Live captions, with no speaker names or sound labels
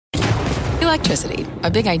Electricity,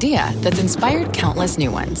 a big idea that's inspired countless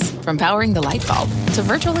new ones. From powering the light bulb to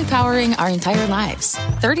virtually powering our entire lives.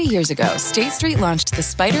 30 years ago, State Street launched the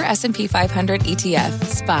Spider S&P 500 ETF,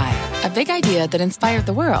 SPY. A big idea that inspired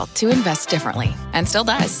the world to invest differently. And still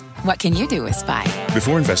does. What can you do with SPY?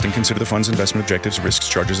 Before investing, consider the fund's investment objectives, risks,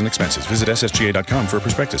 charges, and expenses. Visit ssga.com for a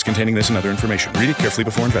prospectus containing this and other information. Read it carefully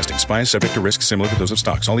before investing. SPY is subject to risks similar to those of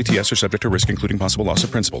stocks. All ETFs are subject to risk, including possible loss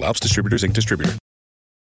of principal. Alps Distributors, Inc. Distributor.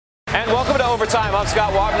 And welcome to Overtime. I'm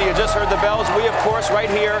Scott Wapner. You just heard the bells. We, of course, right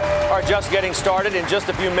here are just getting started. In just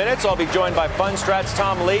a few minutes, I'll be joined by Fundstrat's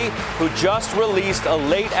Tom Lee, who just released a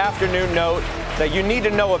late afternoon note that you need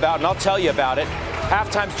to know about, and I'll tell you about it.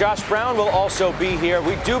 Halftime's Josh Brown will also be here.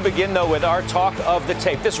 We do begin, though, with our talk of the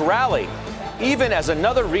tape. This rally, even as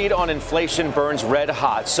another read on inflation burns red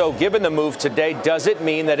hot. So given the move today, does it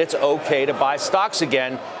mean that it's okay to buy stocks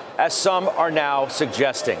again, as some are now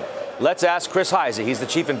suggesting? Let's ask Chris Hyzy. He's the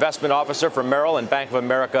Chief Investment Officer for Merrill and Bank of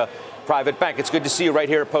America Private Bank. It's good to see you right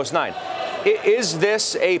here at Post 9. Is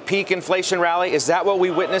this a peak inflation rally? Is that what we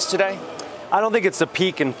witnessed today? I don't think it's a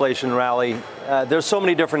peak inflation rally. There's so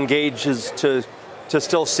many different gauges to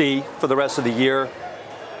still see for the rest of the year.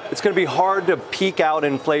 It's going to be hard to peak out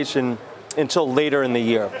inflation until later in the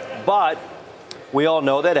year. But we all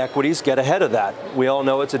know that equities get ahead of that. We all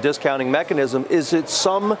know it's a discounting mechanism. Is it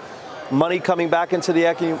some money coming back into the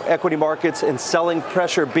equity markets and selling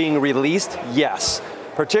pressure being released? Yes.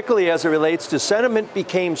 Particularly as it relates to sentiment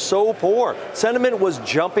became so poor. Sentiment was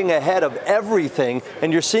jumping ahead of everything,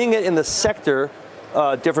 and you're seeing it in the sector,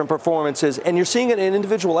 different performances, and you're seeing it in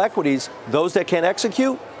individual equities. Those that can't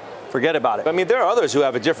execute, forget about it. I mean, there are others who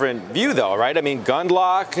have a different view, though, right? I mean,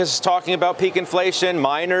 Gundlach is talking about peak inflation.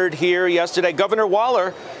 Minard here yesterday. Governor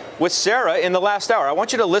Waller with Sarah in the last hour. I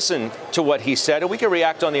want you to listen to what he said, and we can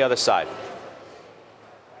react on the other side.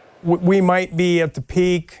 We might be at the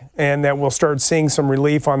peak, and that we'll start seeing some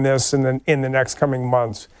relief on this in the next coming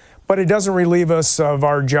months. But it doesn't relieve us of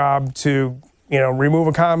our job to, remove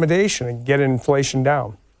accommodation and get inflation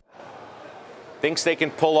down. Thinks they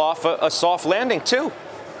can pull off a soft landing, too.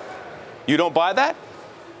 You don't buy that?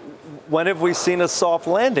 When have we seen a soft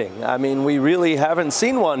landing? I mean, we really haven't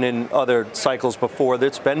seen one in other cycles before.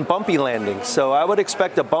 That's been bumpy landings. So I would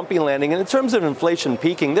expect a bumpy landing. And in terms of inflation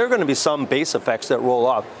peaking, there are going to be some base effects that roll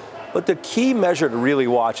off. But the key measure to really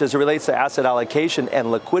watch as it relates to asset allocation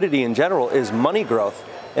and liquidity in general is money growth.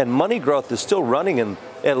 And money growth is still running in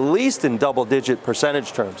at least in double-digit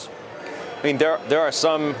percentage terms. I mean, there are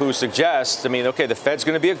some who suggest, okay, the Fed's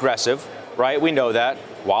going to be aggressive, right? We know that.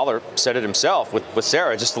 Waller said it himself with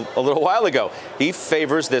Sarah just a little while ago. He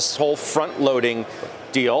favors this whole front-loading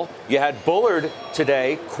deal. You had Bullard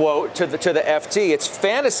today, quote, to the FT, it's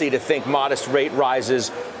fantasy to think modest rate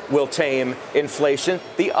rises will tame inflation.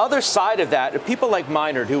 The other side of that, people like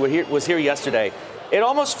Minard, who was here yesterday, it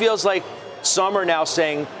almost feels like some are now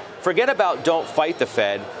saying, forget about don't fight the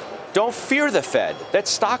Fed, don't fear the Fed, that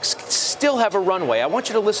stocks still have a runway. I want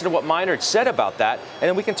you to listen to what Minard said about that, and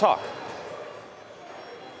then we can talk.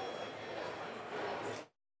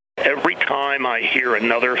 Every time I hear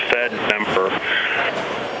another Fed member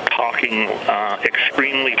talking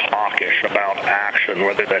extremely hawkish about action,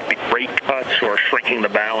 whether that be rate cuts or shrinking the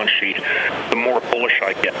balance sheet, the more bullish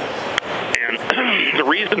I get. And the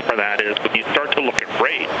reason for that is when you start to look at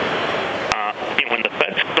rate, when the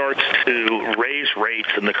Fed starts to raise rates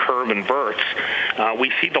and the curve inverts,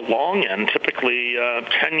 we see the long end, typically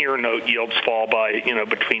 10-year note yields fall by,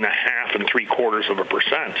 between 0.5% and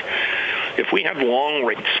 0.75%. If we have long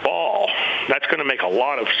rates fall, that's going to make a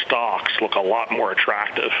lot of stocks look a lot more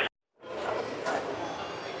attractive.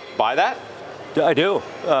 Buy that? I do,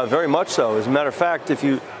 very much so. As a matter of fact, if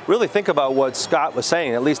you really think about what Scott was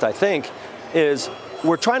saying, at least I think, is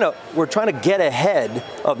we're trying to get ahead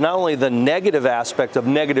of not only the negative aspect of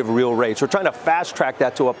negative real rates, we're trying to fast track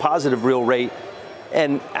that to a positive real rate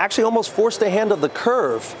and actually almost force the hand of the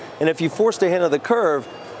curve. And if you force the hand of the curve,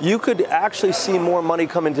 you could actually see more money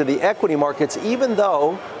come into the equity markets, even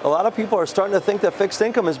though a lot of people are starting to think that fixed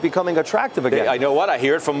income is becoming attractive again. I know what? I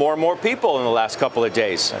hear it from more and more people in the last couple of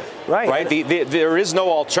days. Right? There is no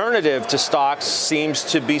alternative to stocks seems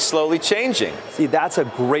to be slowly changing. See, that's a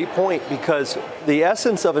great point, because the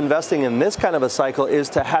essence of investing in this kind of a cycle is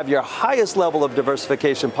to have your highest level of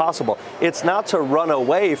diversification possible. It's not to run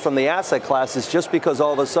away from the asset classes just because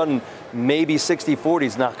all of a sudden maybe 60-40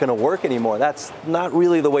 is not going to work anymore. That's not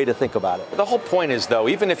really the way to think about it. The whole point is, though,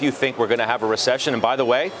 even if you think we're going to have a recession, and by the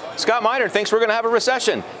way, Scott Miner thinks we're going to have a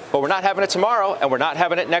recession, but we're not having it tomorrow, and we're not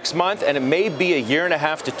having it next month, and it may be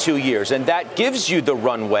 1.5 to 2 years. And that gives you the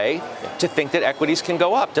runway to think that equities can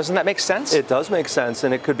go up. Doesn't that make sense? It does make sense,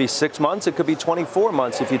 and it could be 6 months, it could be 24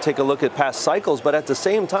 months if you take a look at past cycles. But at the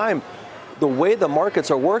same time, the way the markets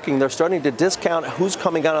are working, they're starting to discount who's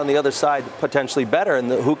coming out on the other side potentially better and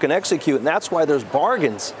who can execute. And that's why there's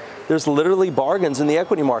bargains. There's literally bargains in the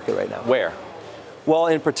equity market right now. Where? Well,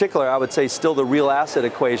 in particular, I would say still the real asset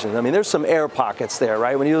equation. I mean, there's some air pockets there,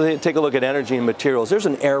 right? When you take a look at energy and materials, there's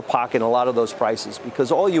an air pocket in a lot of those prices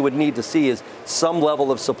because all you would need to see is some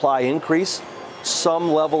level of supply increase,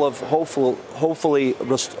 some level of hopefully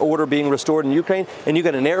order being restored in Ukraine, and you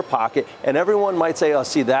get an air pocket, and everyone might say, oh,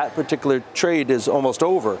 see, that particular trade is almost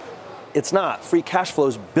over. It's not. Free cash flow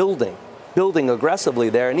is building aggressively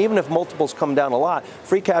there, and even if multiples come down a lot,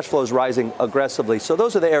 free cash flow is rising aggressively. So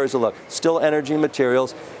those are the areas to look. Still energy and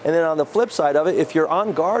materials. And then on the flip side of it, if you're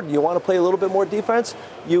on guard, you want to play a little bit more defense,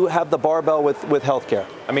 you have the barbell with healthcare.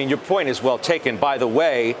 I mean, your point is well taken. By the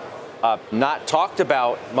way, not talked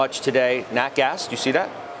about much today, nat gas. Do you see that?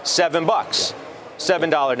 $7.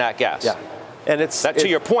 $7 nat gas. Yeah. And it's to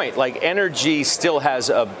your point, like energy still has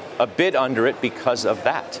a bid under it because of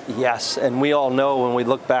that. Yes. And we all know when we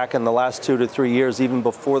look back in the last 2 to 3 years, even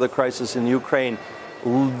before the crisis in Ukraine,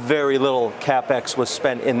 very little CapEx was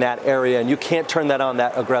spent in that area. And you can't turn that on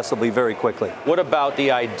that aggressively very quickly. What about the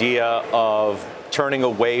idea of turning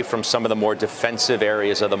away from some of the more defensive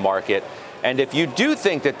areas of the market? And if you do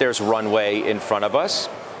think that there's runway in front of us,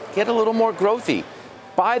 get a little more growthy.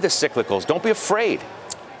 Buy the cyclicals. Don't be afraid.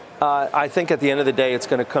 I think at the end of the day, it's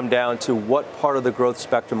going to come down to what part of the growth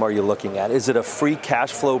spectrum are you looking at? Is it a free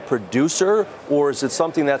cash flow producer, or is it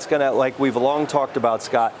something that's going to, like we've long talked about,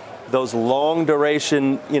 Scott, those long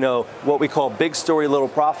duration, what we call big story, little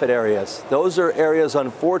profit areas. Those are areas,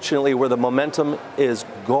 unfortunately, where the momentum is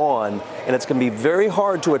gone, and it's going to be very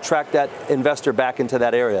hard to attract that investor back into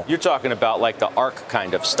that area. You're talking about like the ARC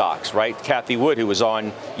kind of stocks, right? Kathy Wood, who was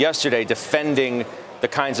on yesterday defending the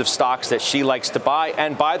kinds of stocks that she likes to buy,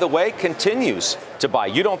 and by the way, continues to buy.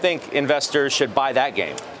 You don't think investors should buy that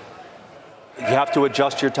game? You have to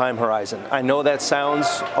adjust your time horizon. I know that sounds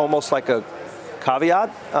almost like a caveat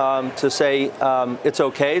to say it's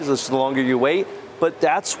okay the longer you wait, but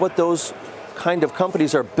that's what those kind of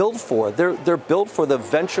companies are built for. They're built for the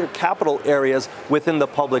venture capital areas within the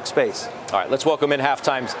public space. All right, let's welcome in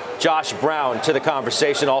halftime's Josh Brown to the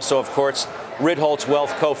conversation. Also, of course, Ritholtz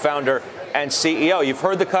Wealth co-founder and CEO. You've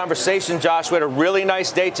heard the conversation, Josh. We had a really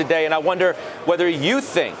nice day today, and I wonder whether you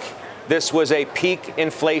think this was a peak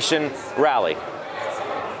inflation rally.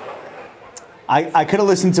 I could have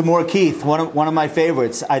listened to more Keith, one of my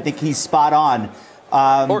favorites. I think he's spot on.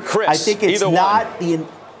 Or Chris. I think it's not one.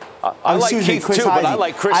 I like Keith Chris too, Hyzy. but I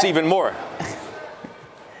like Chris even more.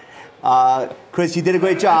 Chris, you did a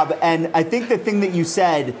great job. And I think the thing that you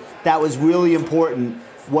said that was really important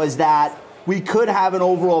was that we could have an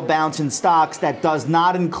overall bounce in stocks that does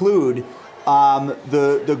not include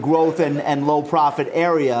the growth and low profit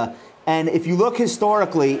area. And if you look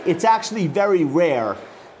historically, it's actually very rare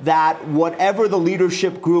that whatever the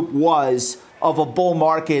leadership group was of a bull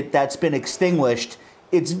market that's been extinguished,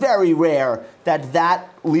 it's very rare that that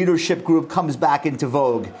leadership group comes back into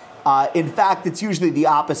vogue. In fact, it's usually the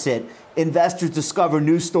opposite. Investors discover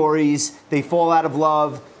new stories, they fall out of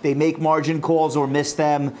love, they make margin calls or miss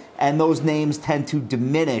them, and those names tend to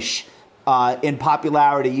diminish in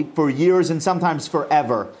popularity for years and sometimes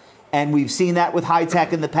forever. And we've seen that with high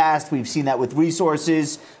tech in the past. We've seen that with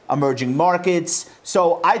resources, emerging markets.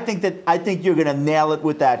 So I think you're going to nail it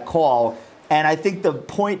with that call. And I think the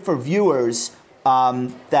point for viewers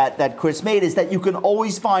that Chris made is that you can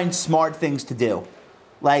always find smart things to do.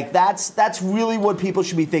 Like that's really what people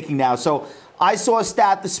should be thinking now. So I saw a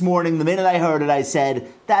stat this morning. The minute I heard it, I said,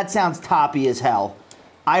 that sounds toppy as hell.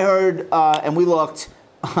 I heard, and we looked,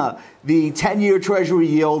 the 10-year Treasury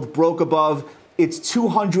yield broke above its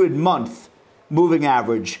 200-month moving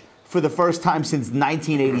average for the first time since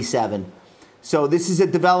 1987. So this is a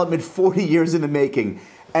development 40 years in the making.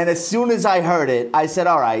 And as soon as I heard it, I said,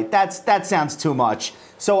 all right, that sounds too much.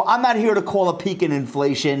 So I'm not here to call a peak in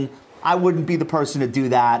inflation. I wouldn't be the person to do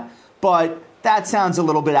that. But that sounds a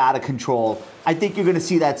little bit out of control. I think you're going to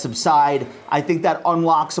see that subside. I think that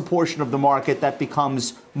unlocks a portion of the market that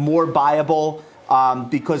becomes more buyable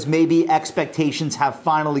because maybe expectations have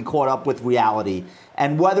finally caught up with reality.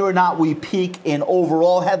 And whether or not we peak in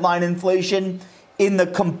overall headline inflation, in the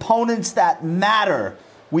components that matter,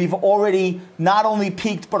 we've already not only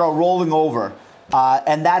peaked but are rolling over.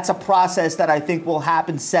 And that's a process that I think will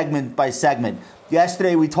happen segment by segment.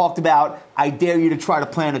 Yesterday we talked about, I dare you to try to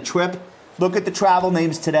plan a trip. Look at the travel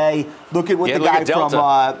names today. Look at what the guy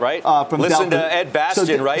Delta, from Listen Delta. to Ed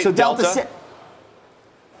Bastian, right? So Delta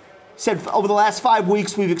said over the last 5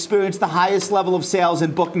 weeks, we've experienced the highest level of sales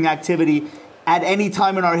and booking activity at any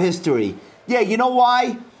time in our history. Yeah, you know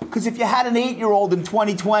why? Because if you had an 8-year-old in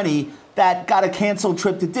 2020 that got a canceled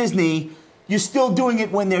trip to Disney, you're still doing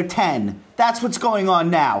it when they're 10. That's what's going on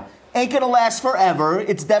now. Ain't going to last forever.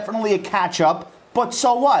 It's definitely a catch-up. But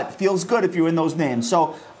so what? Feels good if you're in those names.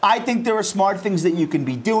 So I think there are smart things that you can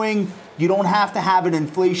be doing. You don't have to have an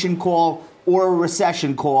inflation call or a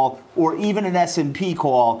recession call or even an S&P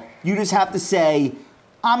call. You just have to say,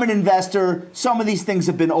 I'm an investor. Some of these things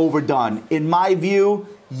have been overdone. In my view,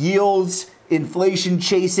 yields, inflation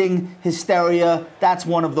chasing, hysteria, that's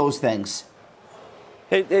one of those things.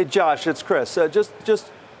 Hey, Josh, it's Chris.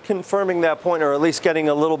 Just confirming that point, or at least getting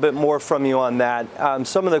a little bit more from you on that.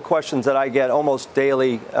 Some of the questions that I get almost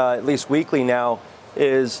daily, at least weekly now,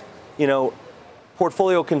 is,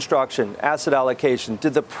 portfolio construction, asset allocation.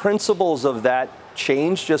 Did the principles of that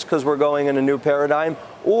change just because we're going in a new paradigm?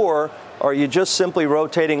 Or are you just simply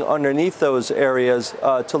rotating underneath those areas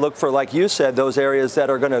to look for, like you said, those areas that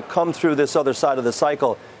are going to come through this other side of the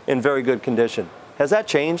cycle in very good condition? Has that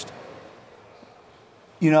changed?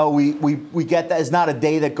 We get that. It's not a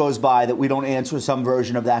day that goes by that we don't answer some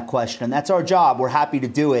version of that question. And that's our job. We're happy to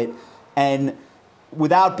do it. And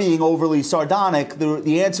without being overly sardonic,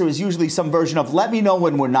 the answer is usually some version of, let me know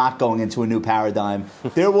when we're not going into a new paradigm.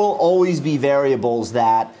 There will always be variables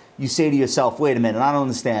that you say to yourself, wait a minute, I don't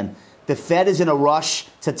understand. The Fed is in a rush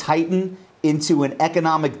to tighten into an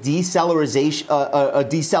economic deceleration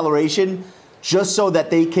just so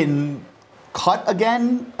that they can cut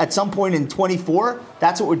again at some point in 24.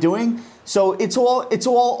 That's what we're doing. So it's all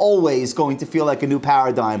always going to feel like a new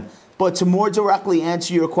paradigm. But to more directly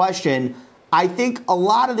answer your question, I think a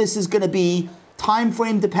lot of this is going to be time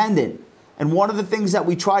frame dependent. And one of the things that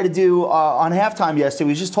we try to do on halftime yesterday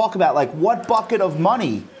was just talk about, like, what bucket of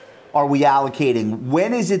money are we allocating?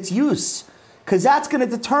 When is its use? Because that's going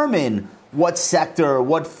to determine what sector,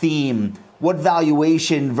 what theme, what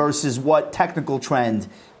valuation versus what technical trend.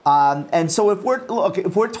 And so if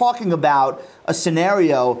we're talking about a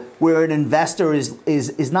scenario where an investor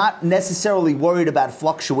is not necessarily worried about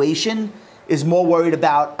fluctuation, is more worried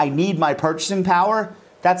about, I need my purchasing power,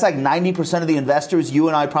 that's like 90% of the investors you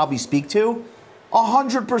and I probably speak to.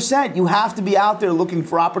 100%, you have to be out there looking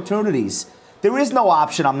for opportunities. There is no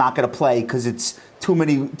option I'm not going to play because it's too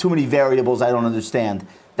many variables I don't understand.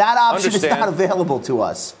 That option is not available to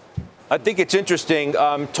us. I think it's interesting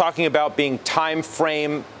talking about being time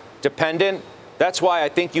frame dependent. That's why I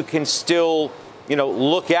think you can still,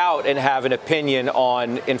 look out and have an opinion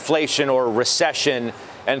on inflation or recession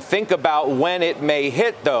and think about when it may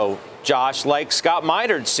hit, though, Josh, like Scott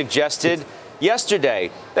Minerd suggested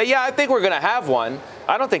yesterday. That, I think we're going to have one.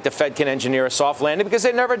 I don't think the Fed can engineer a soft landing because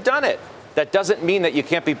they've never done it. That doesn't mean that you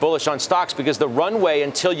can't be bullish on stocks because the runway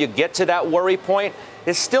until you get to that worry point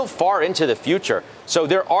is still far into the future. So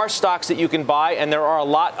there are stocks that you can buy, and there are a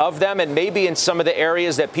lot of them, and maybe in some of the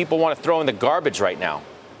areas that people want to throw in the garbage right now.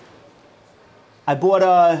 I bought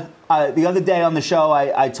the other day on the show,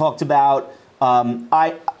 I talked about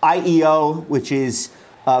IEO, which is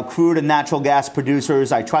crude and natural gas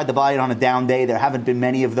producers. I tried to buy it on a down day. There haven't been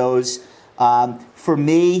many of those. For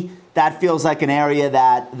me, that feels like an area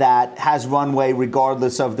that has runway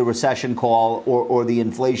regardless of the recession call or the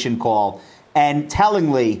inflation call. And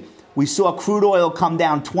tellingly, we saw crude oil come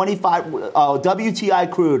down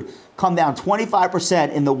WTI crude come down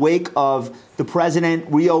 25% in the wake of the president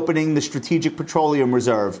reopening the Strategic Petroleum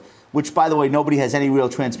Reserve, which, by the way, nobody has any real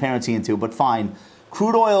transparency into, but fine.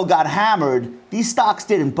 Crude oil got hammered. These stocks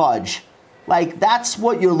didn't budge. Like, that's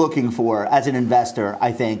what you're looking for as an investor,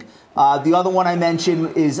 I think. The other one I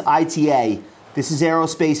mentioned is ITA. This is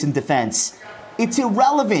aerospace and defense. It's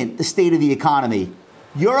irrelevant, the state of the economy.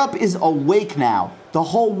 Europe is awake now. The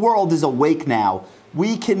whole world is awake now.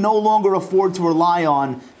 We can no longer afford to rely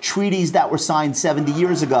on treaties that were signed 70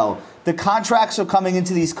 years ago. The contracts are coming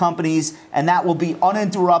into these companies, and that will be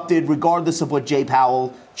uninterrupted regardless of what Jay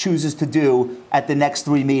Powell chooses to do at the next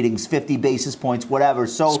 3 meetings, 50 basis points, whatever.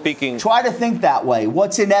 So try to think that way.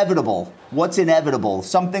 What's inevitable? What's inevitable?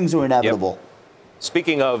 Some things are inevitable. Yep.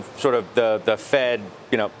 Speaking of sort of the Fed,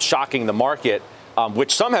 shocking the market,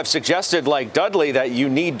 which some have suggested, like Dudley, that you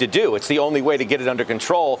need to do. It's the only way to get it under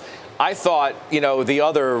control. I thought, the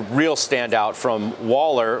other real standout from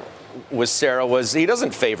Waller was he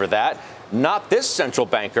doesn't favor that. Not this central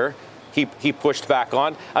banker. He pushed back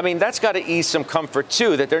on. I mean, that's got to ease some comfort,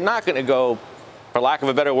 too, that they're not going to go for lack of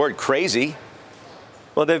a better word, crazy.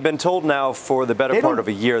 Well, they've been told now for the better part of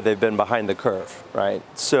a year they've been behind the curve, right?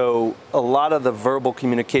 So a lot of the verbal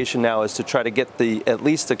communication now is to try to get at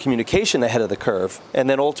least the communication ahead of the curve and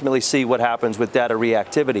then ultimately see what happens with data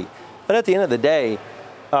reactivity. But at the end of the day,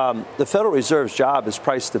 the Federal Reserve's job is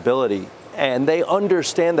price stability, and they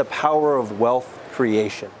understand the power of wealth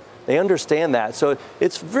creation. They understand that. So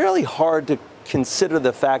it's really hard to consider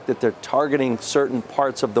the fact that they're targeting certain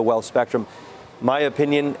parts of the wealth spectrum. My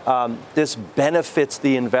opinion, this benefits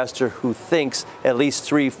the investor who thinks at least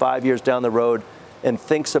 3-5 years down the road and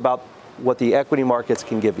thinks about what the equity markets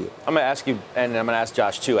can give you. I'm going to ask you, and I'm going to ask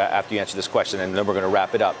Josh, too, after you answer this question, and then we're going to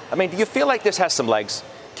wrap it up. I mean, do you feel like this has some legs?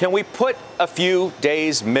 Can we put a few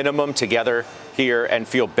days minimum together here and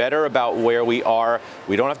feel better about where we are?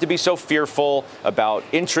 We don't have to be so fearful about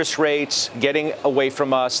interest rates getting away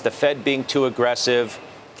from us, the Fed being too aggressive.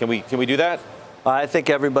 Can we do that? I think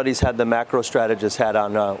everybody's had the macro strategist hat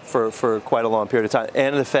on for quite a long period of time,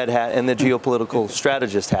 and the Fed hat and the geopolitical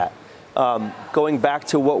strategist hat. Going back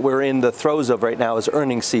to what we're in the throes of right now is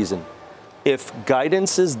earnings season. If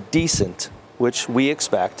guidance is decent, which we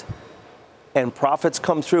expect, and profits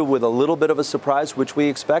come through with a little bit of a surprise, which we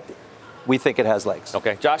expect, we think it has legs.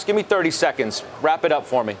 Okay, Josh, give me 30 seconds. Wrap it up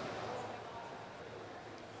for me.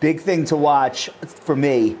 Big thing to watch for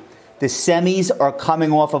me. The semis are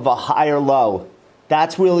coming off of a higher low.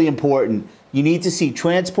 That's really important. You need to see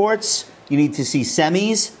transports, you need to see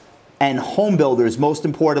semis, and home builders, most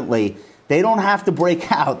importantly. They don't have to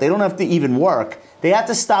break out. They don't have to even work. They have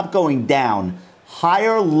to stop going down.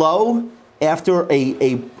 Higher low after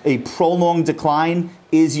a prolonged decline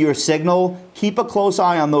is your signal. Keep a close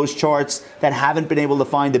eye on those charts that haven't been able to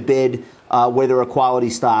find a bid where there are quality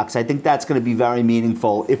stocks. I think that's going to be very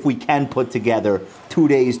meaningful if we can put together 2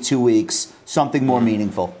 days, 2 weeks, something more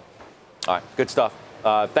meaningful. All right, good stuff.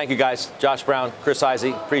 Thank you, guys. Josh Brown, Chris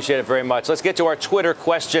Hyzy, appreciate it very much. Let's get to our Twitter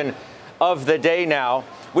question of the day now.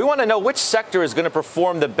 We want to know which sector is going to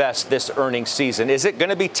perform the best this earnings season. Is it going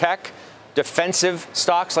to be tech, defensive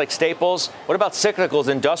stocks like Staples? What about cyclicals,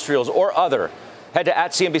 industrials, or other? Head to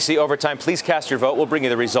 @CNBC Overtime. Please cast your vote. We'll bring you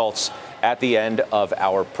the results at the end of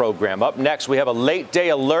our program. Up next, we have a late day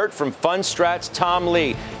alert from Fundstrat's Tom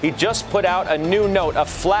Lee. He just put out a new note, a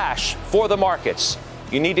flash for the markets.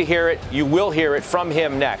 You need to hear it. You will hear it from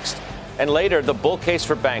him next. And later, the bull case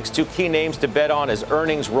for banks. 2 key names to bet on as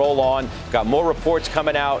earnings roll on. Got more reports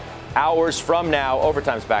coming out hours from now.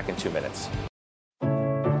 Overtime's back in 2 minutes.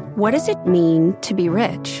 What does it mean to be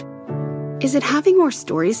rich? Is it having more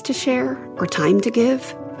stories to share or time to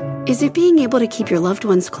give? Is it being able to keep your loved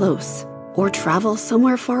ones close or travel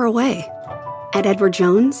somewhere far away? At Edward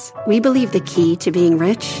Jones, we believe the key to being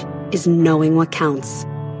rich is knowing what counts.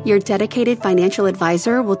 Your dedicated financial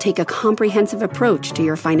advisor will take a comprehensive approach to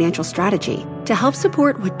your financial strategy to help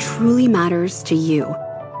support what truly matters to you.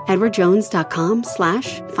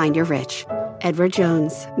 EdwardJones.com/findyourrich. Edward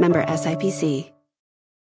Jones, member SIPC.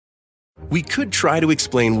 We could try to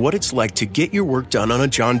explain what it's like to get your work done on a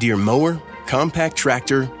John Deere mower, compact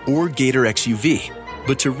tractor, or Gator XUV.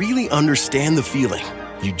 But to really understand the feeling,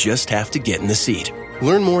 you just have to get in the seat.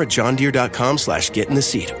 Learn more at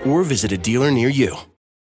johndeere.com/get-in-the-seat or visit a dealer near you.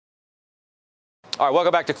 All right,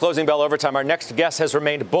 welcome back to Closing Bell Overtime. Our next guest has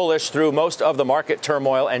remained bullish through most of the market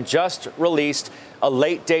turmoil and just released a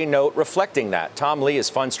late day note reflecting that. Tom Lee is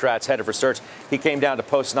Fundstrat's head of research. He came down to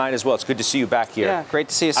Post 9 as well. It's good to see you back here. Yeah, great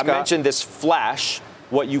to see you, Scott. I mentioned this flash,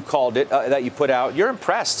 what you called it, that you put out. You're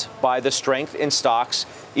impressed by the strength in stocks,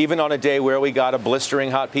 even on a day where we got a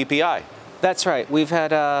blistering hot PPI. That's right. We've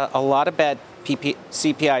had a lot of bad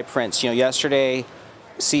CPI prints. Yesterday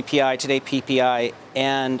CPI, today PPI,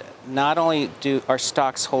 and not only are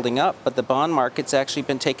stocks holding up, but the bond market's actually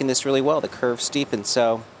been taking this really well. The curve steepened.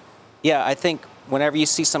 So, yeah, I think whenever you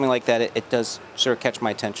see something like that, it does sort of catch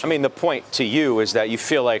my attention. I mean, the point to you is that you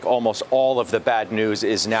feel like almost all of the bad news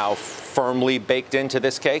is now firmly baked into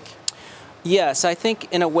this cake? Yes, I think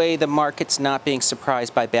in a way the market's not being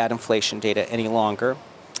surprised by bad inflation data any longer.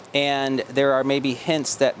 And there are maybe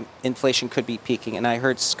hints that inflation could be peaking. And I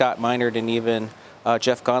heard Scott Minerd and even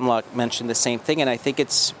Jeff Gonlock mentioned the same thing, and I think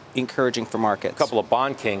it's encouraging for markets. A couple of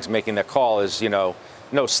bond kings making the call is, no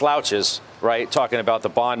slouches, right? Talking about the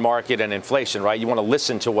bond market and inflation, right? You want to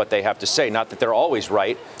listen to what they have to say, not that they're always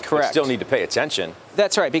right. Correct. You still need to pay attention.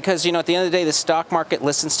 That's right, because, at the end of the day, the stock market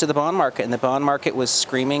listens to the bond market, and the bond market was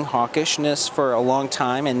screaming hawkishness for a long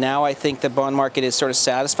time, and now I think the bond market is sort of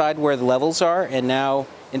satisfied where the levels are, and now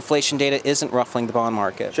inflation data isn't ruffling the bond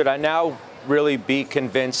market. Should I now really be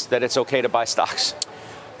convinced that it's okay to buy stocks?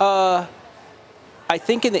 I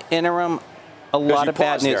think in the interim, a lot of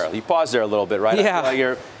bad news. You paused there a little bit, right?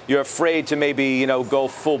 Yeah. You're afraid to maybe, go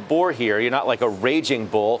full bore here. You're not like a raging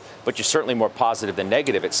bull, but you're certainly more positive than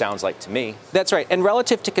negative, it sounds like to me. That's right. And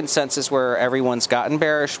relative to consensus where everyone's gotten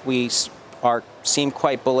bearish, we seem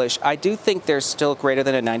quite bullish. I do think there's still greater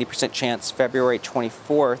than a 90% chance February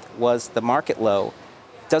 24th was the market low.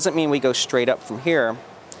 Doesn't mean we go straight up from here.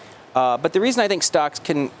 But the reason I think stocks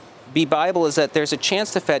can be viable is that there's a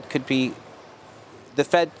chance the Fed could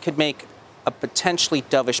make a potentially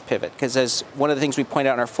dovish pivot, because as one of the things we point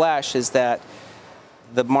out in our flash is that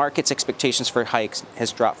the market's expectations for hikes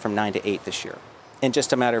has dropped from 9 to 8 this year in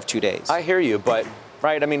just a matter of 2 days. I hear you, but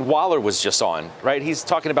right, I mean, Waller was just on, right? He's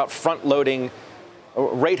talking about front-loading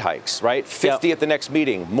rate hikes, right? 50 at the next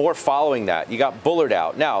meeting, more following that. You got Bullard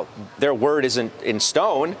out. Now, their word isn't in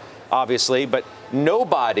stone, obviously, but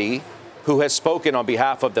nobody who has spoken on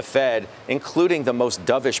behalf of the Fed, including the most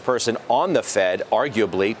dovish person on the Fed,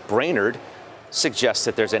 arguably, Brainerd, suggests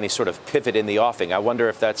that there's any sort of pivot in the offing. I wonder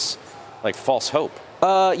if that's like false hope.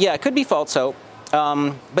 Yeah, it could be false hope.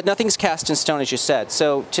 But nothing's cast in stone, as you said.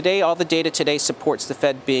 So today, all the data today supports the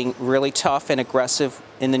Fed being really tough and aggressive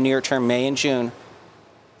in the near term, May and June.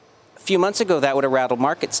 A few months ago, that would have rattled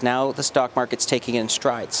markets. Now the stock market's taking it in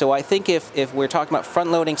stride. So I think if we're talking about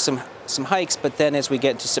front-loading some hikes, but then as we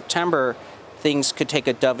get into September, things could take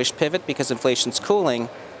a dovish pivot because inflation's cooling,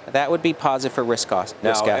 that would be positive for risk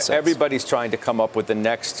assets. Now, everybody's trying to come up with the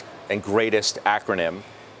next and greatest acronym.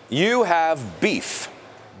 You have BEEF,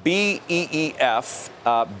 B-E-E-F,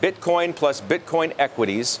 Bitcoin plus Bitcoin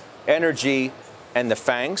equities, energy, and the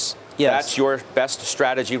FANGs. Yes. That's your best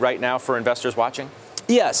strategy right now for investors watching?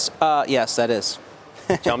 Yes. Yes, that is.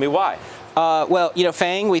 Tell me why. Well,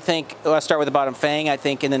 FANG, we think, let's start with the bottom. FANG, I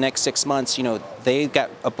think in the next 6 months, they got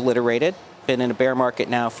obliterated, been in a bear market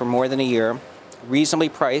now for more than a year, reasonably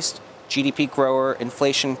priced, GDP grower,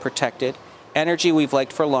 inflation protected. Energy we've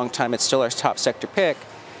liked for a long time. It's still our top sector pick.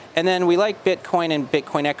 And then we like Bitcoin and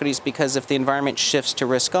Bitcoin equities because if the environment shifts to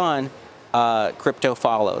risk on, crypto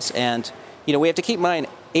follows. And, we have to keep in mind,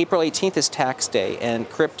 April 18th is tax day, and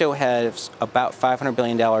crypto has about $500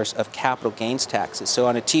 billion of capital gains taxes. So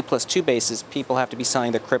on a T+2 basis, people have to be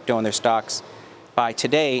selling their crypto and their stocks by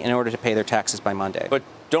today in order to pay their taxes by Monday. But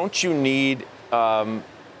don't you need a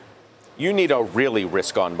really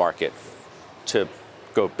risk-on market to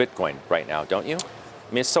go Bitcoin right now, don't you?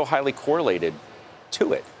 I mean, it's so highly correlated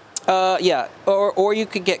to it. Yeah, or you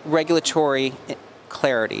could get regulatory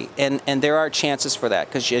clarity, and there are chances for that,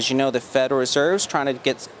 because as you know, the Federal Reserve's trying to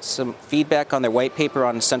get some feedback on their white paper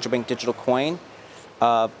on central bank digital coin.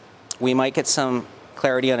 We might get some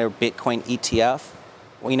clarity on a Bitcoin ETF.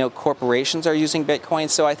 We know corporations are using Bitcoin,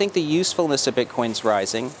 so I think the usefulness of Bitcoin is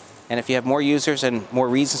rising. And if you have more users and more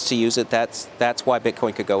reasons to use it, that's why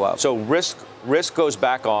Bitcoin could go up. So risk goes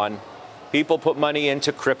back on. People put money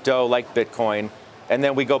into crypto like Bitcoin, and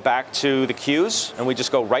then we go back to the Qs, and we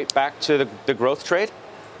just go right back to the growth trade?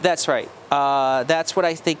 That's right. That's what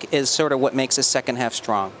I think is sort of what makes the second half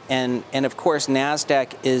strong. And of course,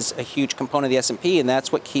 NASDAQ is a huge component of the S&P, and that's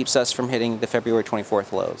what keeps us from hitting the February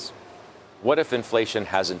 24th lows. What if inflation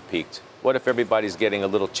hasn't peaked? What if everybody's getting a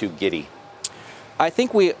little too giddy? I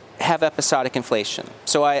think we have episodic inflation.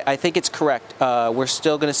 So I think it's correct. We're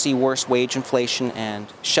still going to see worse wage inflation and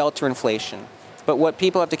shelter inflation. But what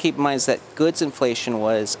people have to keep in mind is that goods inflation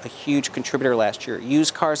was a huge contributor last year.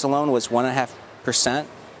 Used cars alone was 1.5%.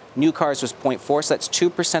 New cars was 0.4%. So that's 2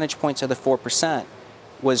 percentage points of the 4%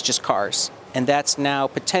 was just cars. And that's now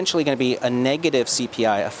potentially going to be a negative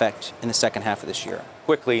CPI effect in the second half of this year.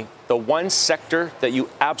 Quickly, the one sector that you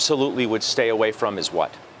absolutely would stay away from is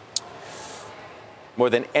what? More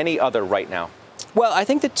than any other right now? Well, I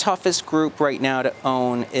think the toughest group right now to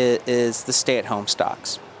own is the stay-at-home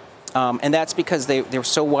stocks. And that's because they're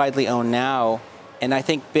so widely owned now. And I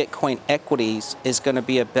think Bitcoin equities is going to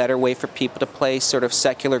be a better way for people to play sort of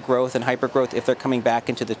secular growth and hypergrowth if they're coming back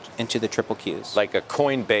into the triple Qs. Like a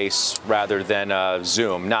Coinbase rather than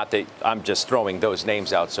Zoom. Not that I'm just throwing those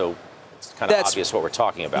names out, so it's kind of obvious what we're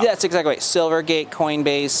talking about. That's exactly right. Silvergate,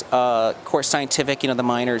 Coinbase, Core Scientific, the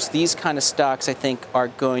miners. These kind of stocks, I think, are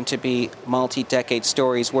going to be multi-decade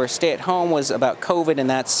stories where stay-at-home was about COVID, and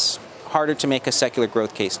that's harder to make a secular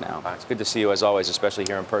growth case now. It's good to see you as always, especially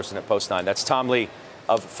here in person at Post 9. That's Tom Lee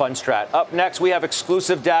of Fundstrat. Up next, we have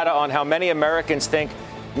exclusive data on how many Americans think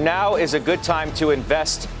now is a good time to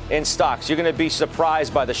invest in stocks. You're going to be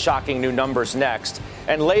surprised by the shocking new numbers next.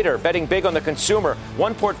 And later, betting big on the consumer,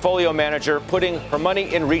 one portfolio manager putting her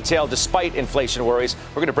money in retail despite inflation worries.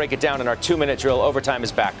 We're going to break it down in our 2-minute drill. Overtime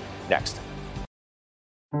is back next.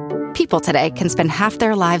 people today can spend half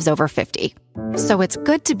their lives over 50. So it's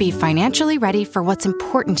good to be financially ready for what's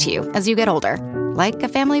important to you as you get older, like a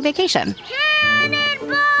family vacation.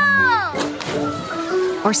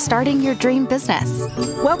 Or starting your dream business.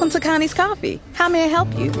 Welcome to Connie's Coffee. How may I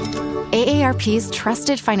help you? AARP's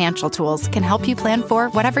trusted financial tools can help you plan for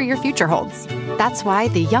whatever your future holds. That's why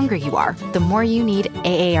the younger you are, the more you need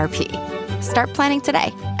AARP. Start planning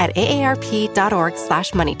today at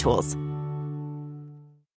aarp.org/moneytools.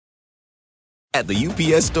 At the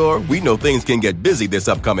UPS Store, we know things can get busy this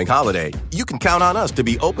upcoming holiday. You can count on us to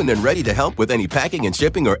be open and ready to help with any packing and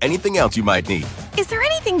shipping or anything else you might need. Is there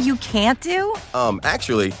anything you can't do?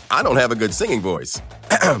 Actually, I don't have a good singing voice.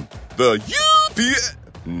 The UPS...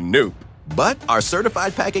 Nope. But our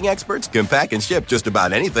certified packing experts can pack and ship just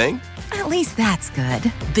about anything. At least that's good.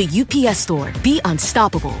 The UPS Store. Be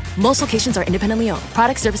unstoppable. Most locations are independently owned.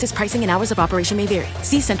 Product, services, pricing, and hours of operation may vary.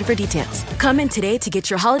 See Center for details. Come in today to get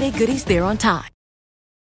your holiday goodies there on time.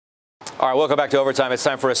 All right, welcome back to Overtime. It's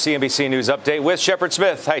time for a CNBC News update with Shepard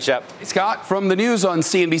Smith. Hi, Shep. Hey, Scott. From the news on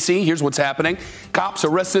CNBC, here's what's happening. Cops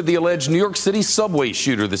arrested the alleged New York City subway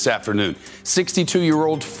shooter this afternoon.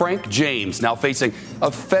 62-year-old Frank James now facing a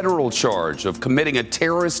federal charge of committing a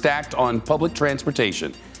terrorist act on public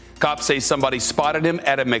transportation. Cops say somebody spotted him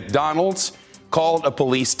at a McDonald's, called a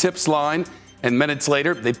police tips line, and minutes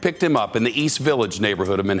later, they picked him up in the East Village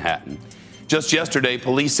neighborhood of Manhattan. Just yesterday,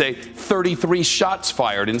 police say 33 shots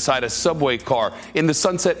fired inside a subway car in the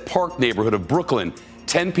Sunset Park neighborhood of Brooklyn.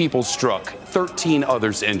 10 people struck, 13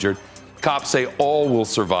 others injured. Cops say all will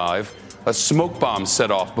survive. A smoke bomb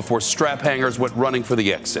set off before strap hangers went running for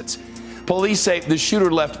the exits. Police say the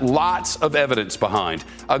shooter left lots of evidence behind: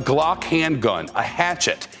 a Glock handgun, a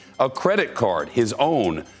hatchet, a credit card, his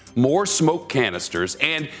own, more smoke canisters,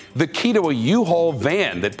 and the key to a U-Haul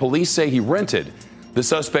van that police say he rented. The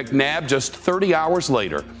suspect nabbed just 30 hours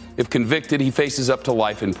later. If convicted, he faces up to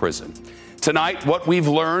life in prison. Tonight, what we've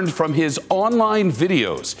learned from his online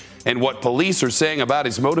videos and what police are saying about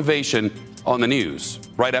his motivation on the news.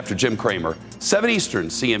 Right after Jim Cramer, 7 Eastern,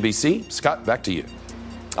 CNBC. Scott, back to you.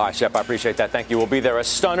 All right, Shep, I appreciate that. Thank you. We'll be there. A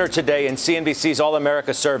stunner today in CNBC's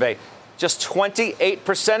All-America survey. Just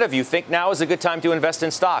 28% of you think now is a good time to invest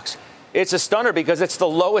in stocks. It's a stunner because it's the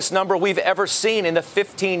lowest number we've ever seen in the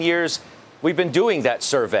 15 years we've been doing that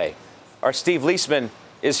survey. Our Steve Leisman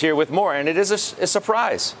is here with more, and it is a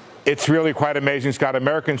surprise. It's really quite amazing, Scott.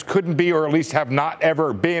 Americans couldn't be, or at least have not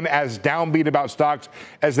ever been, as downbeat about stocks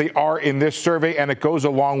as they are in this survey, and it goes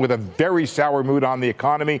along with a very sour mood on the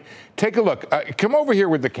economy. Take a look. Come over here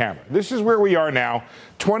with the camera. This is where we are now.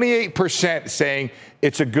 28% saying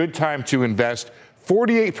it's a good time to invest.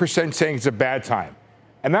 48% saying it's a bad time.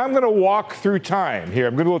 And now I'm going to walk through time here.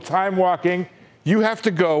 I'm going to do a little time walking. You have to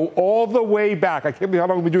go all the way back. I can't believe how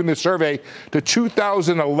long we've been doing this survey, to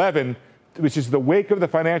 2011, which is the wake of the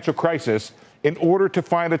financial crisis, in order to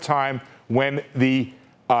find a time when the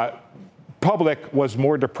public was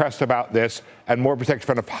more depressed about this and more protected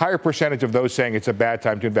from a higher percentage of those saying it's a bad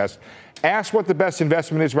time to invest. Ask what the best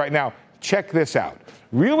investment is right now. Check this out.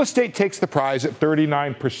 Real estate takes the prize at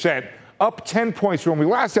 39%, up 10 points from when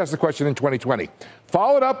we last asked the question in 2020.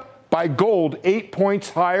 Followed up by gold, 8 points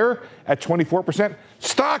higher at 24%.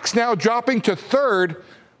 Stocks now dropping to third.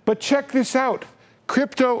 But check this out.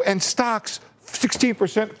 Crypto and stocks,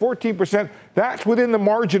 16%, 14%. That's within the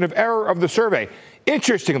margin of error of the survey.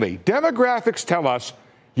 Interestingly, demographics tell us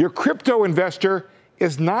your crypto investor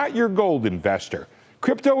is not your gold investor.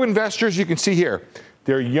 Crypto investors, you can see here,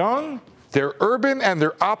 they're young, they're urban, and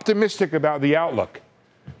they're optimistic about the outlook.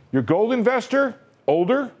 Your gold investor,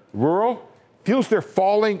 older, rural, feels they're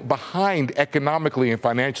falling behind economically and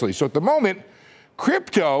financially. So at the moment,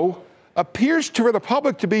 crypto appears to the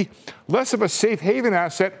public to be less of a safe haven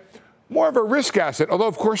asset, more of a risk asset. Although,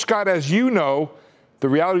 of course, Scott, as you know, the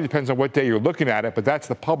reality depends on what day you're looking at it, but that's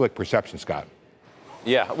the public perception, Scott.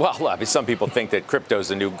 Yeah, well, I mean, some people think that crypto's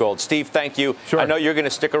the new gold. Steve, thank you. Sure. I know you're going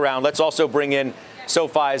to stick around. Let's also bring in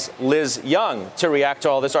SoFi's Liz Young to react to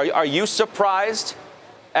all this. Are you surprised,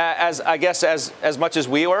 as much as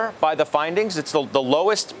we were, by the findings? It's the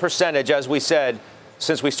lowest percentage, as we said,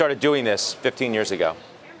 since we started doing this 15 years ago.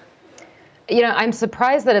 You know, I'm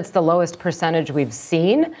surprised that it's the lowest percentage we've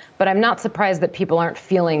seen, but I'm not surprised that people aren't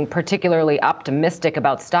feeling particularly optimistic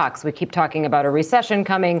about stocks. We keep talking about a recession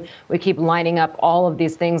coming. We keep lining up all of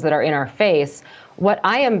these things that are in our face. What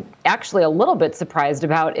I am actually a little bit surprised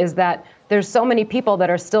about is that there's so many people that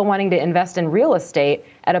are still wanting to invest in real estate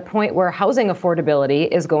at a point where housing affordability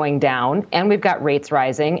is going down and we've got rates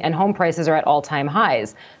rising and home prices are at all-time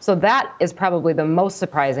highs. So that is probably the most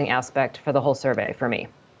surprising aspect for the whole survey for me.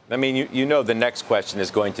 I mean, you know the next question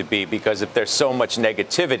is going to be, because if there's so much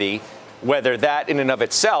negativity, whether that in and of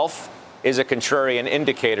itself is a contrarian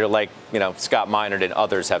indicator like, Scott Minerd and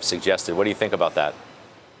others have suggested. What do you think about that?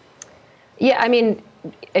 Yeah, I mean,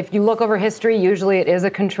 if you look over history, usually it is a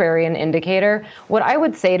contrarian indicator. What I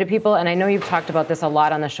would say to people, and I know you've talked about this a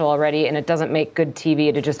lot on the show already, and it doesn't make good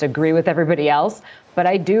TV to just agree with everybody else, but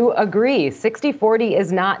I do agree. 60-40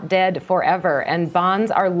 is not dead forever, and bonds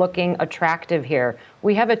are looking attractive here.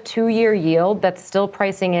 We have a 2-year yield that's still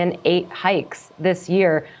pricing in 8 hikes this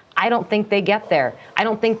year. I don't think they get there. I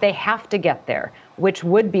don't think they have to get there, which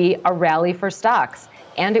would be a rally for stocks.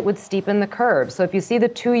 And it would steepen the curve. So if you see the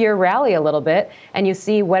 2-year rally a little bit, and you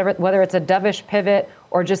see whether it's a dovish pivot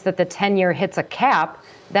or just that the 10-year hits a cap,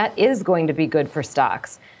 that is going to be good for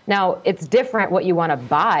stocks. Now, it's different what you want to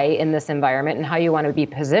buy in this environment and how you want to be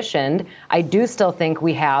positioned. I do still think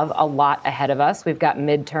we have a lot ahead of us. We've got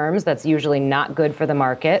midterms. That's usually not good for the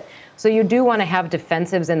market. So you do want to have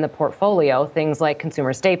defensives in the portfolio, things like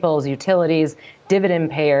consumer staples, utilities,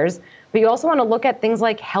 dividend payers. But you also want to look at things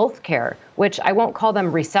like healthcare, which I won't call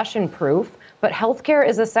them recession-proof, but healthcare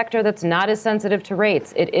is a sector that's not as sensitive to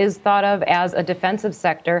rates. It is thought of as a defensive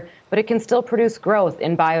sector, but it can still produce growth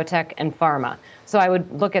in biotech and pharma. So I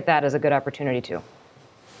would look at that as a good opportunity, too.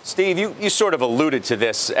 Steve, you sort of alluded to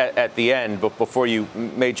this at the end, but before you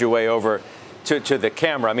made your way over to the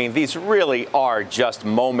camera. I mean, these really are just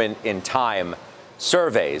moment-in-time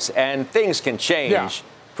surveys, and things can change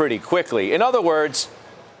pretty quickly. In other words,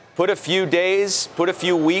 put a few days, put a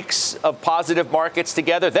few weeks of positive markets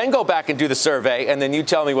together, then go back and do the survey, and then you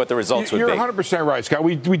tell me what the results would be. You're 100% right, Scott.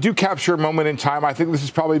 We do capture a moment in time. I think this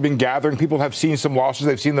has probably been gathering. People have seen some losses.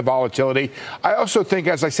 They've seen the volatility. I also think,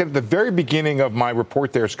 as I said at the very beginning of my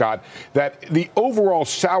report there, Scott, that the overall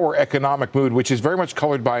sour economic mood, which is very much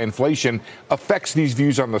colored by inflation, affects these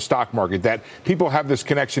views on the stock market, that people have this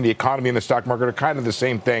connection. The economy and the stock market are kind of the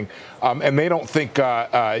same thing, and they don't think,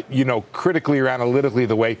 critically or analytically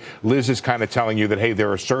the way Liz is kind of telling you that, hey,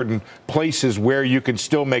 there are certain places where you can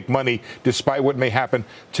still make money despite what may happen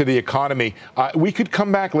to the economy. We could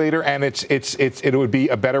come back later and it would be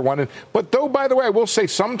a better one. But though, by the way, I will say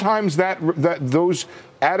sometimes that those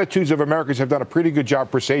attitudes of Americans have done a pretty good job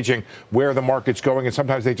presaging where the market's going, and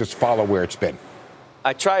sometimes they just follow where it's been.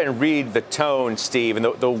 I try and read the tone, Steve, and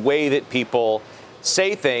the way that people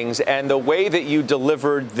say things, and the way that you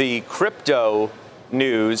delivered the crypto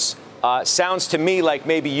news sounds to me like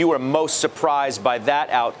maybe you were most surprised by that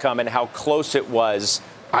outcome and how close it was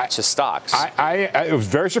to stocks. I was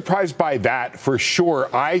very surprised by that, for sure.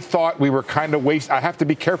 I thought we were kind of I have to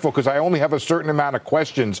be careful because I only have a certain amount of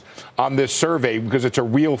questions on this survey because it's a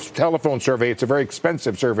real telephone survey. It's a very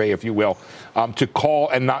expensive survey, if you will, to call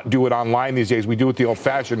and not do it online these days. We do it the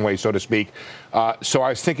old-fashioned way, so to speak. So I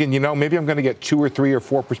was thinking, maybe I'm going to get 2 or 3 or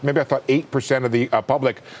 4%. Maybe I thought 8% of the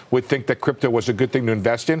public would think that crypto was a good thing to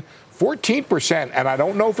invest in. 14%, and I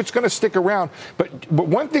don't know if it's going to stick around. But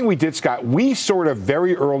one thing we did, Scott, we sort of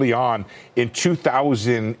very early on in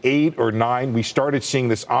 2008 or 9, we started seeing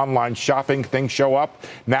this online shopping thing show up.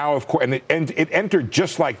 Now, of course, and it entered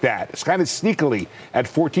just like that. It's kind of sneakily at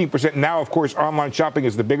 14%. Now, of course, online shopping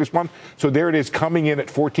is the biggest one. So there it is coming in at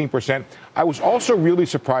 14%. I was also really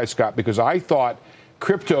surprised, Scott, because I thought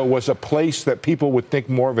crypto was a place that people would think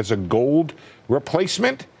more of as a gold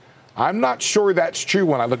replacement. I'm not sure that's true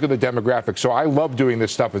when I look at the demographics. So I love doing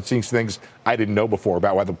this stuff and seeing things I didn't know before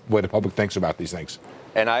about what the public thinks about these things.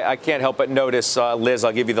 And I can't help but notice, Liz,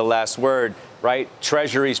 I'll give you the last word, right?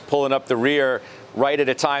 Treasury's pulling up the rear right at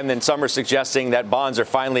a time when some are suggesting that bonds are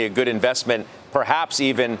finally a good investment, perhaps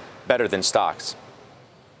even better than stocks.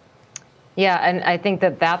 Yeah, and I think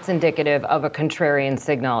that that's indicative of a contrarian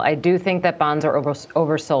signal. I do think that bonds are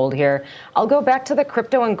oversold here. I'll go back to the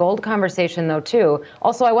crypto and gold conversation, though, too.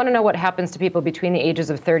 Also, I want to know what happens to people between the ages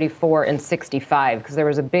of 34 and 65, because there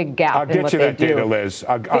was a big gap in what they do. I'll get you that data, Liz.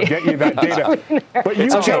 I'll get you that data. But you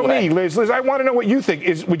tell me, Liz, I want to know what you think.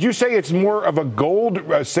 Would you say it's more of a gold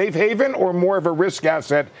safe haven or more of a risk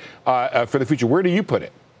asset for the future? Where do you put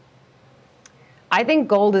it? I think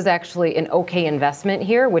gold is actually an okay investment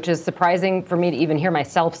here, which is surprising for me to even hear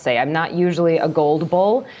myself say. I'm not usually a gold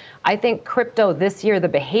bull. I think crypto this year, the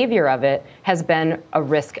behavior of it has been a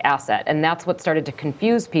risk asset. And that's what started to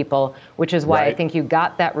confuse people, which is why I think you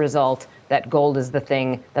got that result that gold is the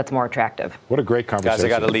thing that's more attractive. What a great conversation. Guys, I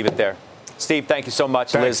got to leave it there. Steve, thank you so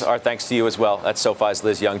much. Thanks. Liz, our thanks to you as well. That's SoFi's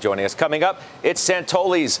Liz Young joining us. Coming up, it's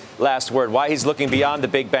Santoli's last word, why he's looking beyond the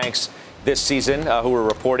big banks this season, who are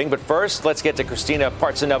reporting. But first, let's get to Christina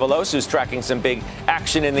Partsenevelos, who's tracking some big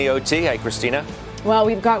action in the OT. Hi, Christina. Well,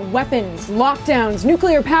 we've got weapons, lockdowns,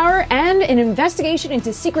 nuclear power, and an investigation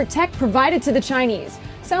into secret tech provided to the Chinese.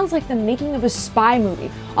 sounds like the making of a spy movie.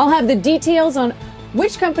 I'll have the details on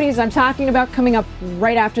which companies I'm talking about coming up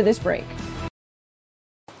right after this break.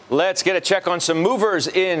 Let's get a check on some movers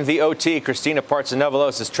in the OT. Christina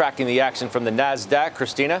Partsenevelos is tracking the action from the NASDAQ.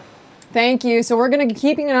 Christina? Thank you. So we're going to be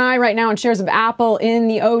keeping an eye right now on shares of Apple in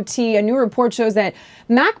the OT. A new report shows that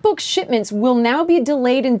MacBook shipments will now be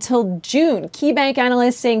delayed until June. KeyBank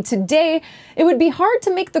analysts saying today it would be hard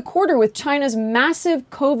to make the quarter with China's massive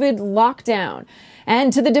COVID lockdown.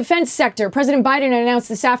 And to the defense sector, President Biden announced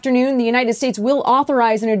this afternoon the United States will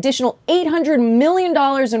authorize an additional $800 million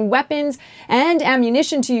in weapons and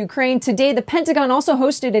ammunition to Ukraine. Today, the Pentagon also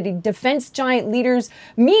hosted a defense giant leaders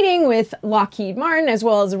meeting with Lockheed Martin as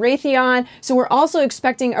well as Raytheon. So we're also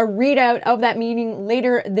expecting a readout of that meeting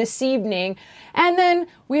later this evening. And then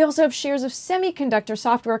we also have shares of semiconductor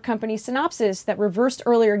software company Synopsys that reversed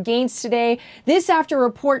earlier gains today. This after a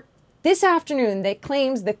report this afternoon that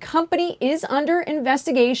claims the company is under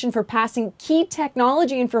investigation for passing key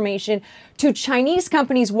technology information to Chinese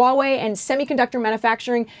companies Huawei and Semiconductor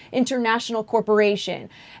Manufacturing International Corporation.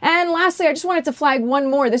 And lastly, I just wanted to flag one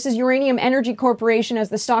more. This is Uranium Energy Corporation as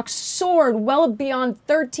the stock soared well beyond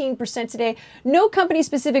 13% today. No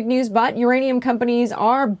company-specific news, but uranium companies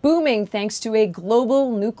are booming thanks to a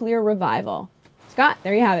global nuclear revival. Scott,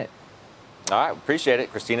 there you have it. All right, appreciate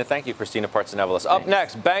it, Christina. Thank you, Christina Partsenevelos. Up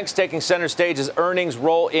next, banks taking center stage as earnings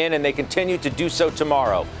roll in, and they continue to do so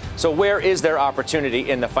tomorrow. So where is their opportunity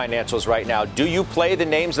in the financials right now? Do you play the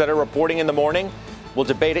names that are reporting in the morning? We'll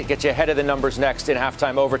debate it, get you ahead of the numbers next in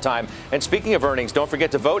Halftime Overtime. And speaking of earnings, don't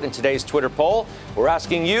forget to vote in today's Twitter poll. We're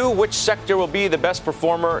asking you which sector will be the best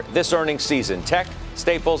performer this earnings season, tech,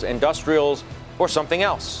 staples, industrials, or something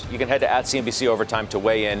else. You can head to @CNBC Overtime to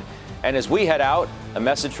weigh in. And as we head out, a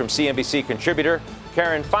message from CNBC contributor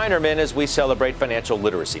Karen Feinerman as we celebrate Financial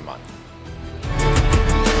Literacy Month.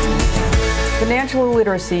 Financial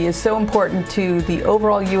literacy is so important to the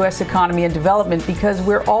overall U.S. economy and development because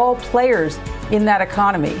we're all players in that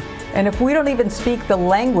economy. And if we don't even speak the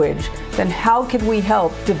language, then how can we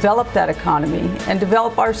help develop that economy and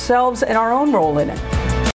develop ourselves and our own role in it?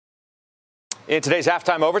 In today's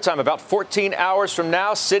Halftime Overtime, about 14 hours from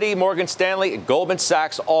now, Citi, Morgan Stanley, and Goldman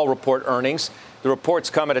Sachs all report earnings. The reports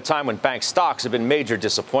come at a time when bank stocks have been major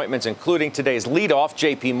disappointments, including today's leadoff,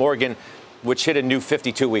 J.P. Morgan, which hit a new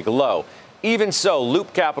 52-week low. Even so,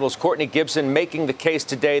 Loop Capital's Courtney Gibson making the case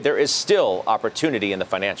today there is still opportunity in the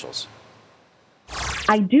financials.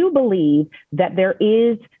 I do believe that there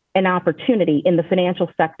is an opportunity in the financial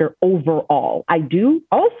sector overall. I do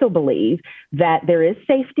also believe that there is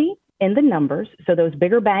safety in the numbers. So those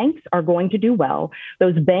bigger banks are going to do well.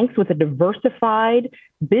 Those banks with a diversified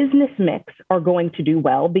business mix are going to do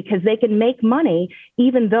well because they can make money,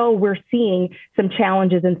 even though we're seeing some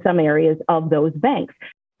challenges in some areas of those banks.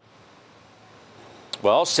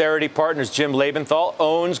 Well, Cerity Partners' Jim Lebenthal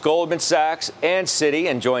owns Goldman Sachs and Citi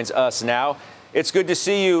and joins us now. It's good to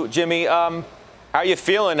see you, Jimmy. How are you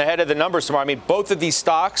feeling ahead of the numbers tomorrow? I mean, both of these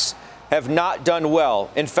stocks have not done well.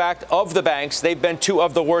 In fact, of the banks, they've been two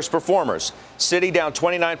of the worst performers. Citi down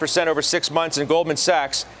 29% over 6 months and Goldman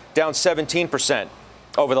Sachs down 17%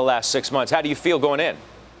 over the last 6 months. How do you feel going in?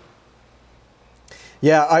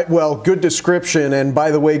 Yeah, well, good description. And by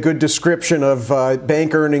the way, good description of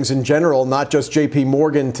bank earnings in general, not just J.P.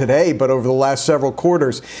 Morgan today, but over the last several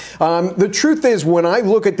quarters. The truth is, when I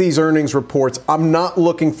look at these earnings reports, I'm not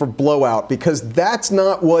looking for blowout because that's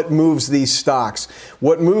not what moves these stocks.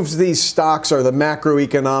 What moves these stocks are the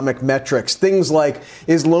macroeconomic metrics. Things like,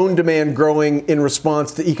 is loan demand growing in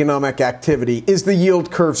response to economic activity? Is the yield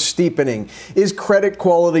curve steepening? Is credit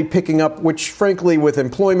quality picking up, which frankly, with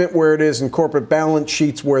employment where it is and corporate balance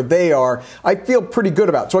sheets where they are, I feel pretty good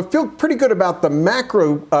about. So I feel pretty good about the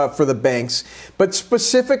macro for the banks, but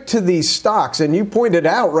specific to these stocks, and you pointed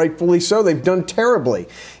out, rightfully so, they've done terribly.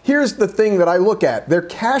 Here's the thing that I look at. Their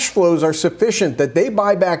cash flows are sufficient that they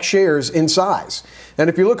buy back shares in size. And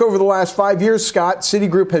if you look over the last 5 years, Scott,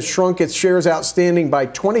 Citigroup has shrunk its shares outstanding by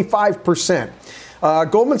 25%.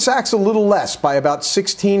 Goldman Sachs a little less, by about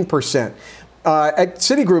 16%. At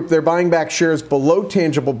Citigroup, they're buying back shares below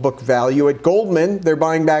tangible book value. At Goldman, they're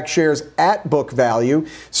buying back shares at book value.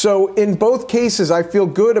 So in both cases, I feel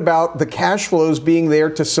good about the cash flows being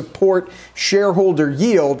there to support shareholder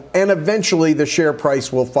yield, and eventually the share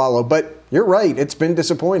price will follow. But you're right, it's been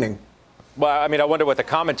disappointing. Well, I mean, I wonder what the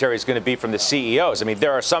commentary is going to be from the CEOs. I mean,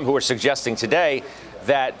 there are some who are suggesting today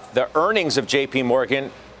that the earnings of J.P.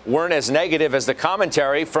 Morgan weren't as negative as the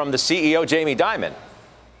commentary from the CEO, Jamie Dimon.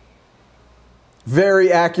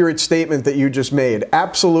 Very accurate statement that you just made.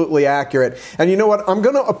 Absolutely accurate. And you know what? I'm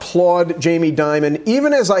going to applaud Jamie Dimon,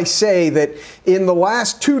 even as I say that in the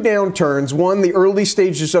last two downturns, one, the early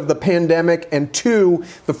stages of the pandemic, and two,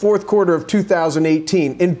 the fourth quarter of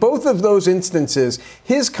 2018. In both of those instances,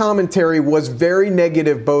 his commentary was very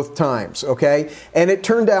negative both times, okay? And it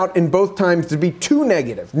turned out in both times to be too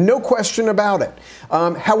negative. No question about it.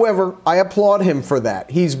 However, I applaud him for that.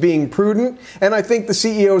 He's being prudent, and I think the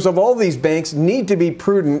CEOs of all these banks need to be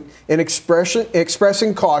prudent in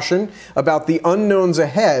expressing caution about the unknowns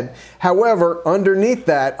ahead. However, underneath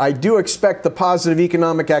that, I do expect the positive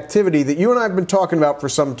economic activity that you and I have been talking about for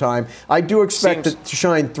some time. I do expect it to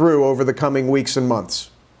shine through over the coming weeks and months.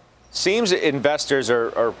 Seems investors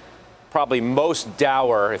are probably most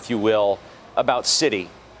dour, if you will, about Citi.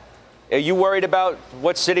 Are you worried about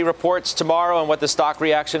what Citi reports tomorrow and what the stock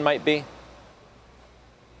reaction might be?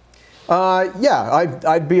 Yeah,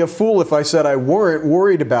 I'd be a fool if I said I weren't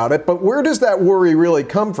worried about it. But where does that worry really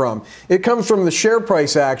come from? It comes from the share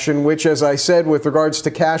price action, which, as I said, with regards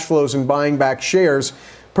to cash flows and buying back shares,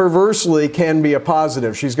 perversely can be a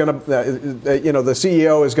positive. She's going to, the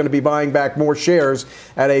CEO is going to be buying back more shares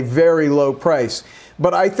at a very low price.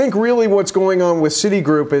 But I think really what's going on with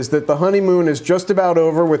Citigroup is that the honeymoon is just about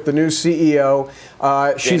over with the new CEO.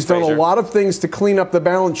 She's done a lot of things to clean up the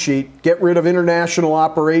balance sheet, get rid of international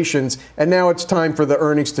operations, and now it's time for the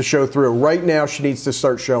earnings to show through. Right now, she needs to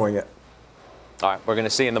start showing it. All right, we're going to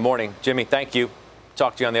see you in the morning. Jimmy, thank you.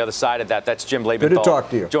 Talk to you on the other side of that. That's Jim Lebenthal. Good to talk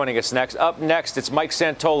to you. Joining us next. Up next, it's Mike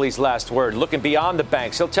Santoli's last word. Looking beyond the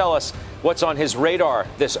banks. He'll tell us what's on his radar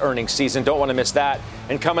this earnings season. Don't want to miss that.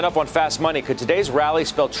 And coming up on Fast Money, could today's rally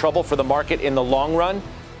spell trouble for the market in the long run?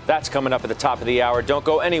 That's coming up at the top of the hour. Don't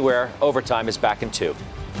go anywhere. Overtime is back in 2.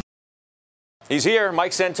 He's here,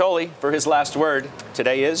 Mike Santoli, for his last word.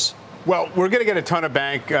 Today is... Well, we're going to get a ton of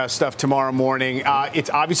bank stuff tomorrow morning. It's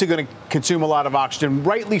obviously going to consume a lot of oxygen,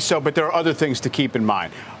 rightly so, but there are other things to keep in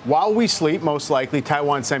mind. While we sleep, most likely,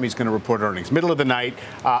 Taiwan Semi is going to report earnings. Middle of the night,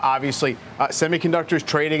 obviously, semiconductors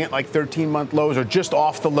trading at like 13-month lows or just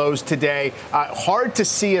off the lows today. Hard to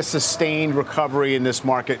see a sustained recovery in this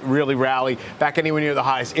market really rally back anywhere near the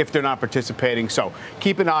highs if they're not participating. So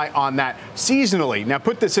keep an eye on that seasonally. Now,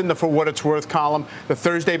 put this in the for what it's worth column. The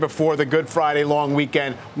Thursday before the Good Friday long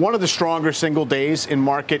weekend, one of the stronger single days in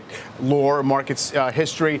market lore, markets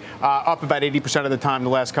history, up about 80% of the time the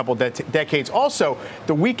last couple of decades. Also,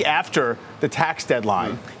 the week after the tax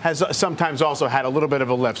deadline has sometimes also had a little bit of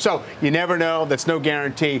a lift. So you never know. That's no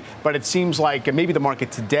guarantee. But it seems like maybe the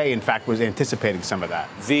market today, in fact, was anticipating some of that.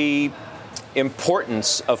 The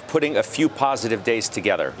importance of putting a few positive days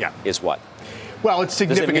together is what? Well, it's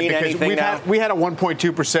significant because we had a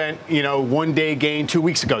 1.2%, one-day gain 2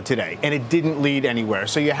 weeks ago today, and it didn't lead anywhere.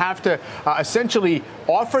 So you have to essentially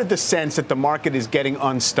offer the sense that the market is getting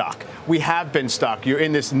unstuck. We have been stuck. You're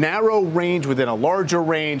in this narrow range within a larger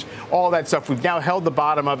range, all that stuff. We've now held the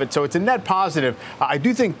bottom of it, so it's a net positive. I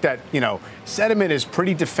do think that, sentiment is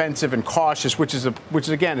pretty defensive and cautious, which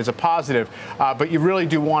again is a positive. But you really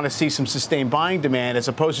do want to see some sustained buying demand as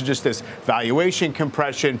opposed to just this valuation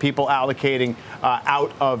compression, people allocating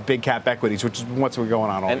out of big cap equities, which is what's been going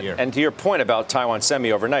on all year. And to your point about Taiwan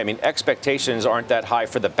Semi overnight, expectations aren't that high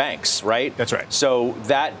for the banks, right? That's right. So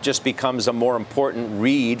that just becomes a more important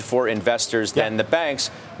read for investors than the banks,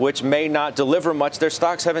 which may not deliver much. Their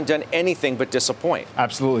stocks haven't done anything but disappoint.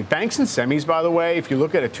 Absolutely. Banks and semis, by the way, if you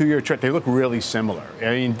look at a 2-year trend, they look really similar.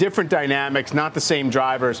 Different dynamics, not the same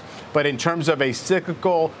drivers, but in terms of a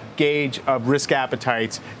cyclical gauge of risk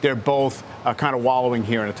appetites, they're both kind of wallowing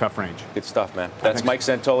here in a tough range. Good stuff, man. That's Mike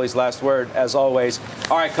Santoli's last word, as always.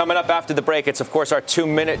 All right, coming up after the break, it's, of course, our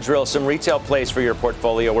 2-minute drill, some retail plays for your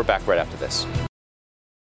portfolio. We're back right after this.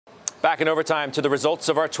 Back in overtime to the results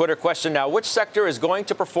of our Twitter question now. Which sector is going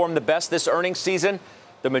to perform the best this earnings season?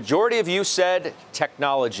 The majority of you said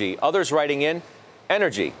technology. Others writing in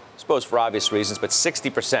energy, I suppose for obvious reasons, but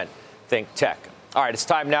 60% think tech. All right, it's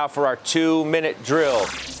time now for our 2-minute drill.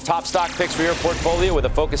 Top stock picks for your portfolio with a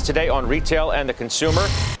focus today on retail and the consumer.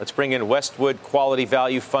 Let's bring in Westwood Quality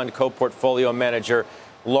Value Fund co-portfolio manager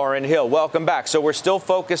Lauren Hill. Welcome back. So we're still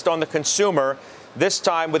focused on the consumer, this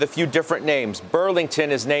time with a few different names.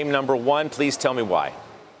 Burlington is name number 1. Please tell me why.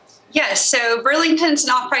 Yes, so Burlington's an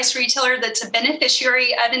off-price retailer that's a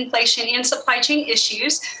beneficiary of inflation and supply chain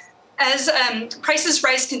issues. As prices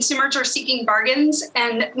rise, consumers are seeking bargains,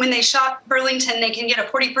 and when they shop Burlington, they can get a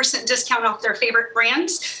 40% discount off their favorite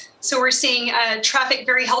brands. So we're seeing traffic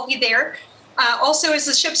very healthy there. Also, as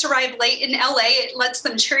the ships arrive late in LA, it lets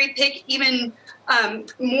them cherry pick even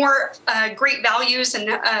more great values and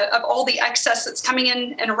of all the excess that's coming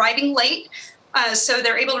in and arriving late. So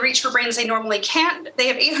they're able to reach for brands they normally can't. They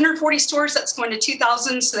have 840 stores. That's going to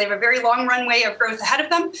 2,000. So they have a very long runway of growth ahead of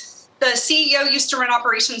them. The CEO used to run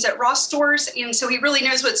operations at Ross stores, and so he really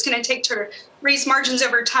knows what it's going to take to raise margins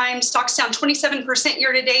over time. Stock's down 27%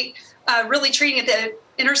 year to date, really trading at the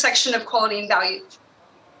intersection of quality and value.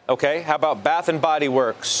 Okay, how about Bath & Body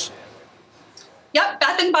Works? Yep,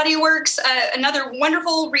 Bath & Body Works, another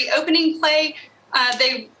wonderful reopening play.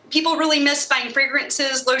 People really miss buying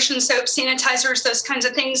fragrances, lotion, soap, sanitizers, those kinds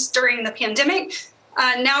of things during the pandemic.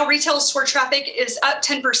 Now retail store traffic is up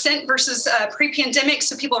 10% versus pre-pandemic,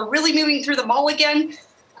 so people are really moving through the mall again.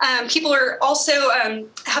 People are also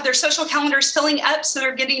have their social calendars filling up, so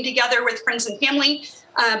they're getting together with friends and family,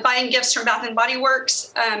 buying gifts from Bath & Body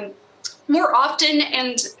Works more often,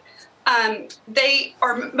 and they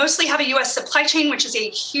are mostly have a U.S. supply chain, which is a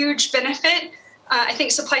huge benefit. I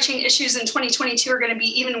think supply chain issues in 2022 are going to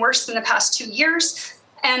be even worse than the past 2 years.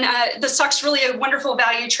 And the stock's really a wonderful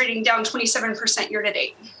value, trading down 27% year to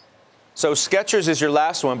date. So Skechers is your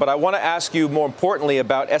last one, but I want to ask you more importantly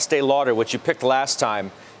about Estee Lauder, which you picked last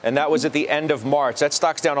time, and that was at the end of March. That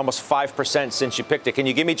stock's down almost 5% since you picked it. Can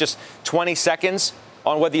you give me just 20 seconds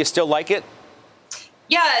on whether you still like it?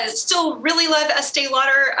 Yeah, still really love Estee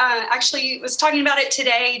Lauder. Actually, was talking about it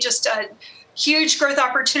today, just huge growth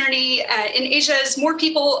opportunity in Asia as more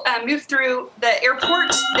people move through the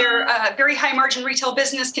airports. Their very high margin retail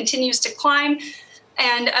business continues to climb.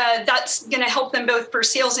 And that's going to help them both for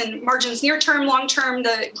sales and margins near term, long term.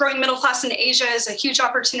 The growing middle class in Asia is a huge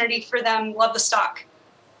opportunity for them. Love the stock.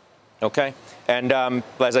 Okay. And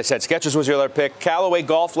as I said, Skechers was your other pick. Callaway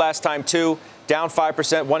Golf last time, too, down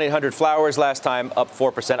 5%. 1-800-Flowers last time, up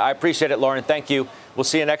 4%. I appreciate it, Lauren. Thank you. We'll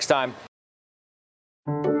see you next time.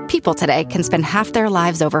 People today can spend half their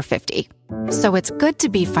lives over 50. So it's good to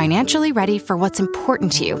be financially ready for what's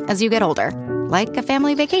important to you as you get older, like a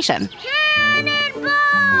family vacation.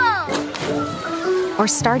 Or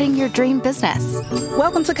starting your dream business.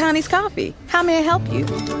 Welcome to Connie's Coffee. How may I help you?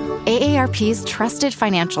 AARP's trusted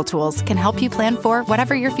financial tools can help you plan for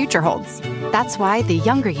whatever your future holds. That's why the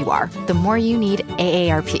younger you are, the more you need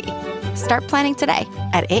AARP. Start planning today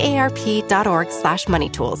at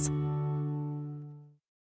aarp.org/moneytools.